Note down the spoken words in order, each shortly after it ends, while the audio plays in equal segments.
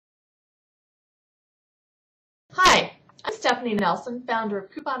Hi, I'm Stephanie Nelson, founder of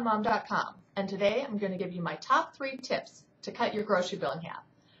CouponMom.com, and today I'm going to give you my top 3 tips to cut your grocery bill in half.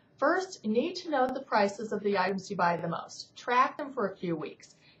 First, you need to know the prices of the items you buy the most. Track them for a few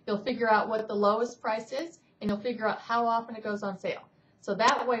weeks. You'll figure out what the lowest price is, and you'll figure out how often it goes on sale. So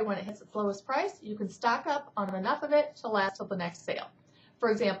that way, when it hits its lowest price, you can stock up on enough of it to last till the next sale.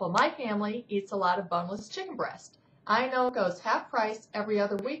 For example, my family eats a lot of boneless chicken breast. I know it goes half price every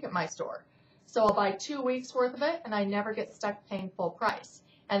other week at my store. So I'll buy 2 weeks worth of it and I never get stuck paying full price.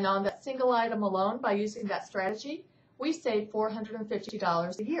 And on that single item alone, by using that strategy, we save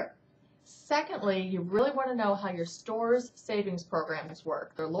 $450 a year. Secondly, you really want to know how your store's savings programs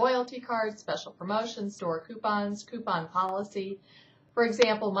work. Their loyalty cards, special promotions, store coupons, coupon policy. For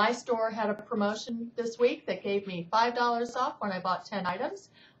example, my store had a promotion this week that gave me $5 off when I bought 10 items.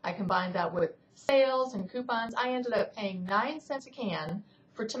 I combined that with sales and coupons. I ended up paying 9 cents a can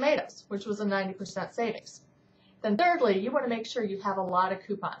for tomatoes, which was a 90% savings. Then thirdly, you want to make sure you have a lot of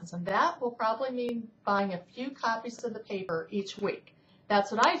coupons, and that will probably mean buying a few copies of the paper each week.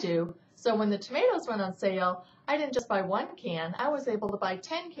 That's what I do, so when the tomatoes went on sale, I didn't just buy 1 can, I was able to buy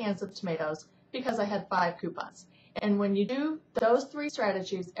 10 cans of tomatoes because I had 5 coupons. And when you do those 3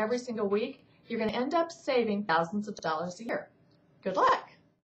 strategies every single week, you're going to end up saving thousands of dollars a year. Good luck!